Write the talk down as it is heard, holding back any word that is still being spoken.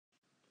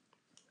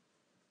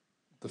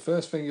The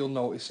first thing you'll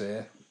notice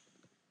here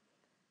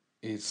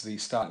is the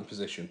starting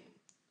position.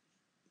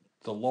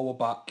 The lower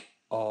back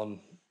on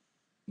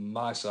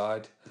my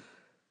side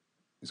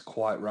is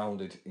quite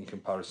rounded in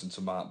comparison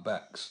to Mark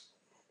Beck's.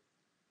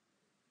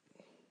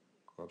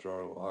 I'll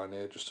draw a line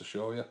here just to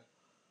show you.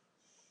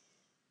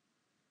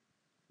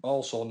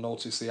 Also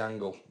notice the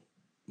angle.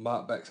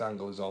 Mark Beck's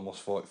angle is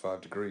almost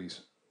 45 degrees,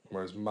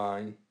 whereas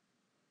mine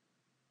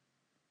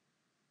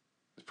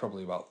is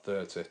probably about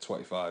 30,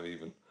 25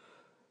 even.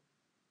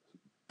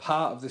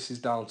 Part of this is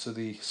down to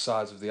the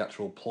size of the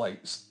actual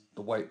plates.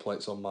 The weight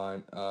plates on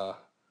mine are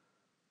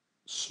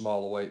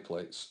smaller weight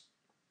plates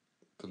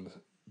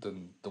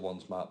than the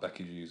ones Mark Beck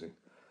is using.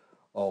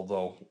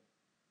 Although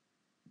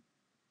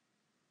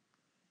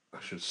I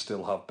should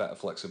still have better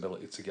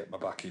flexibility to get my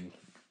back in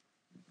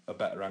a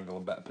better angle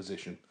and better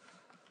position.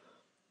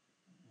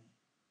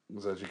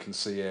 Because as you can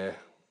see here,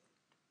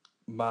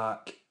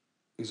 Mark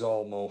is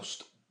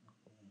almost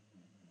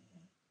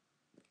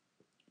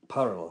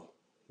parallel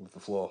with the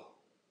floor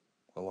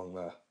along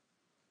there,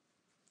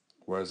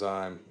 whereas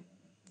I'm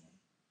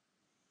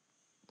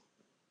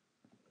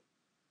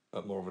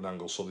at more of an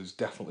angle, so there's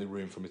definitely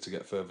room for me to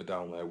get further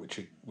down there, which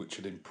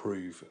would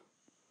improve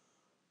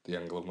the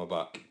angle of my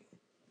back.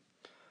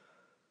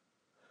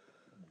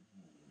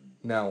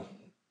 Now,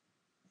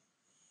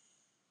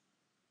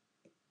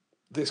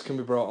 this can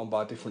be brought on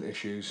by different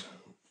issues.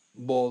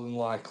 More than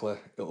likely,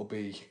 it'll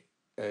be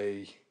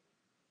a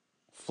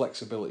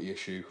flexibility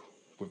issue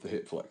with the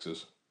hip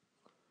flexors,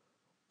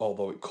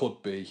 although it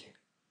could be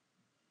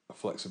a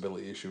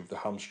flexibility issue with the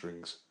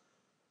hamstrings,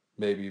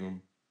 maybe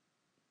even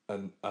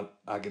an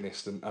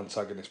agonist and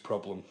antagonist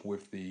problem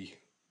with the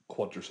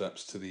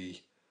quadriceps to the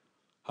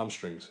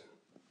hamstrings.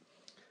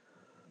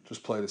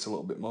 Just play this a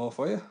little bit more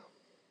for you.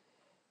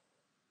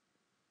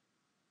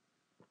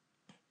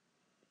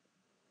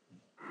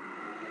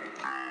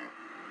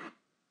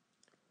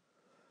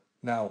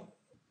 Now,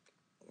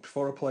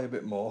 before I play a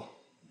bit more,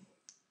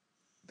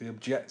 the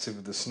objective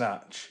of the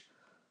snatch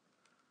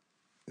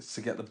is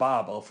to get the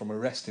barbell from a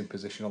resting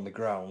position on the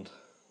ground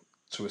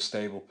to a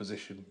stable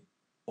position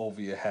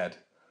over your head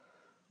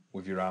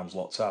with your arms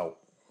locked out.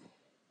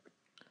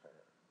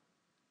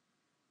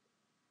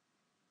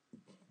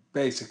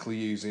 Basically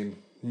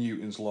using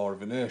Newton's law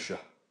of inertia.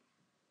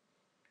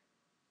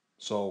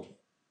 So,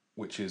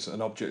 which is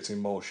an object in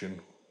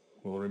motion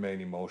will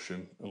remain in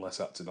motion unless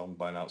acted on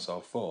by an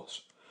outside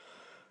force.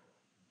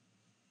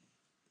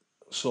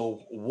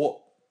 So what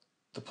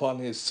the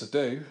plan is to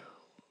do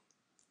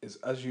is,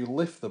 as you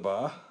lift the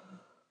bar,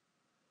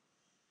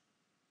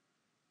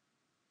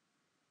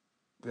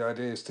 the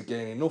idea is to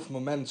gain enough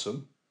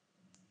momentum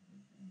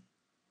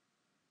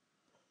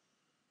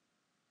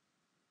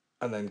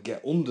and then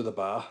get under the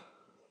bar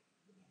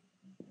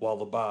while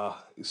the bar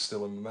is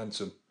still in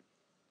momentum.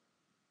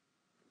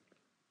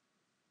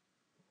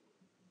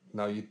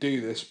 Now you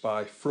do this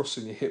by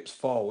thrusting your hips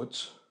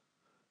forwards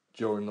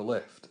during the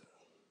lift.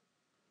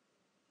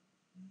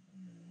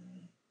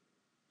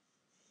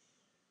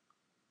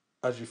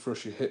 As you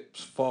thrust your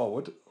hips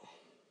forward,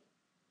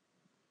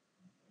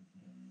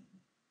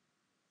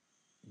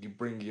 you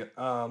bring your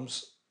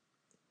arms,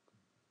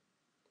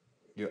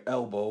 your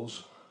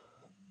elbows,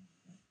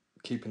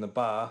 keeping the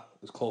bar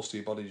as close to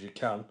your body as you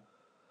can,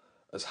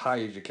 as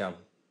high as you can,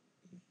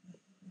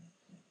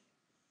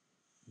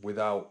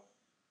 without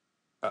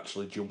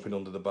actually jumping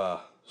under the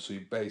bar. So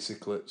you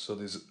basically, so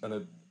there's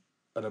an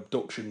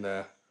abduction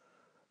there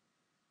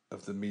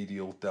of the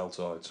medial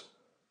deltoids,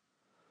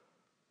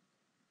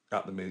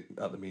 at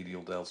the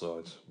medial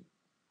deltoids.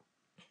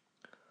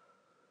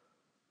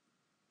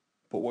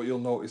 But what you'll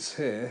notice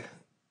here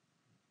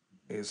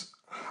is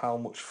how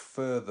much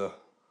further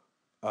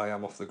I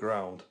am off the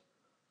ground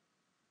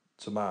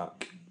to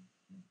Mark.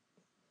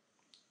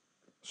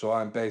 So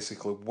I'm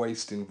basically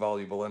wasting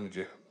valuable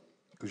energy,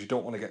 because you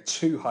don't want to get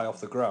too high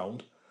off the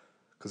ground,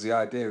 because the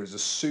idea is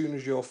as soon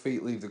as your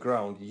feet leave the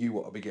ground, you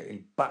want to be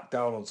getting back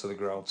down onto the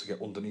ground to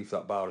get underneath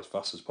that bar as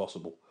fast as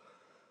possible.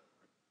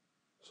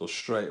 So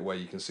straight away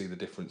you can see the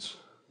difference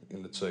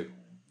in the two.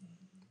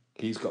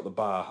 He's got the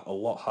bar a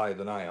lot higher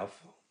than I have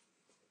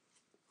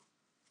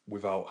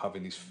without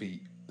having his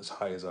feet as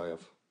high as I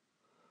have,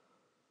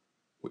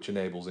 which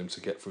enables him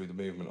to get through the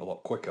movement a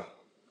lot quicker.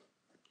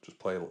 Just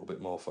play a little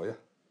bit more for you.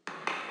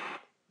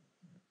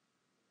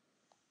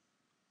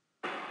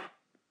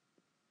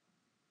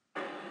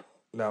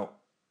 Now,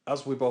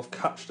 as we both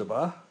catch the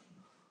bar,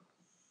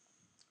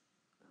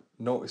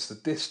 notice the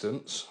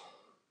distance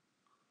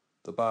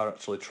the bar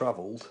actually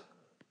travelled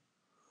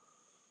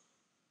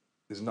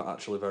is not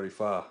actually very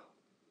far.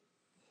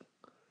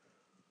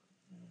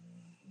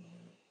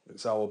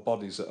 It's our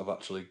bodies that have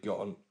actually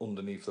gotten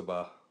underneath the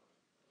bar.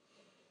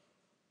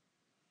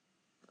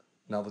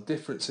 Now the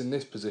difference in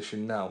this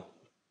position now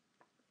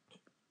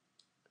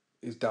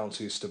is down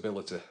to your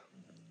stability.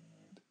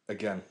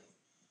 Again,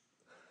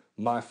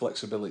 my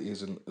flexibility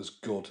isn't as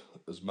good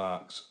as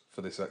Mark's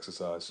for this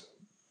exercise,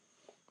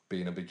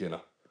 being a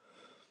beginner.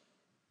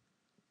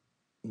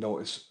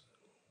 Notice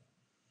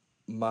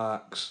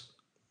Mark's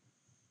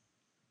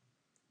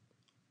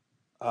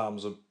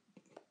arms are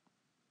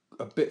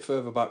a bit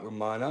further back than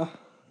mine are,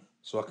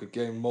 so I could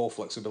gain more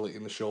flexibility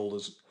in the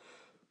shoulders,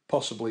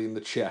 possibly in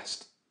the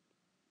chest.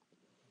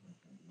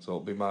 So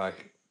it'll be my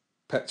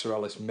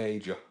pectoralis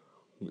major,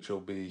 which will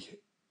be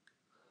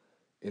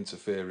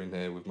interfering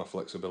here with my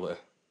flexibility,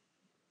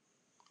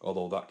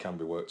 although that can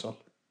be worked on.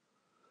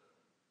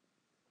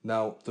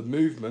 Now, the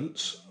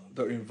movements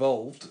that are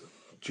involved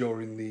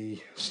during the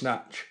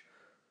snatch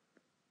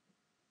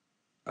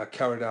are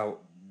carried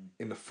out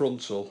in the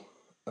frontal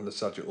and the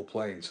sagittal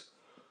planes.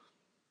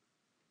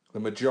 The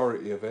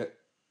majority of it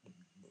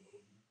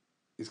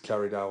is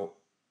carried out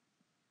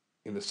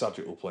in the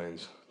sagittal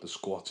planes, the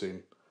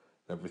squatting,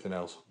 everything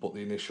else, but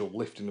the initial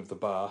lifting of the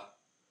bar,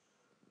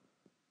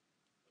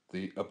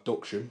 the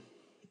abduction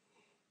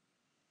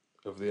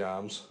of the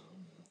arms,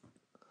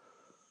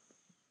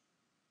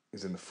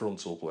 is in the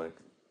frontal plane.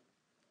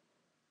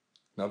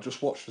 Now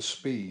just watch the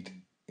speed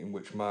in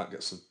which Mark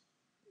gets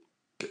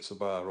the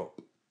bar up,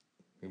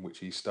 in which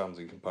he stands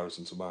in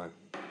comparison to mine.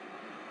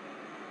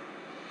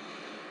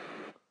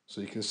 So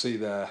you can see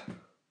there,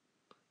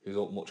 he's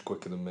up much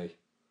quicker than me.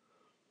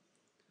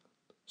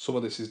 Some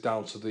of this is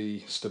down to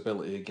the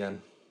stability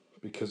again,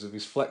 because of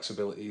his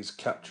flexibility. He's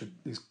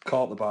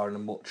caught the bar in a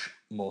much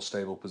more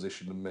stable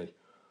position than me.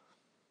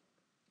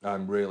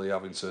 I'm really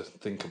having to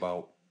think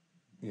about,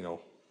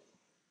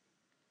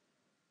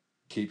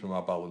 keeping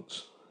my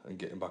balance and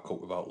getting back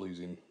up without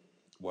losing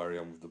where I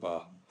am with the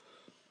bar.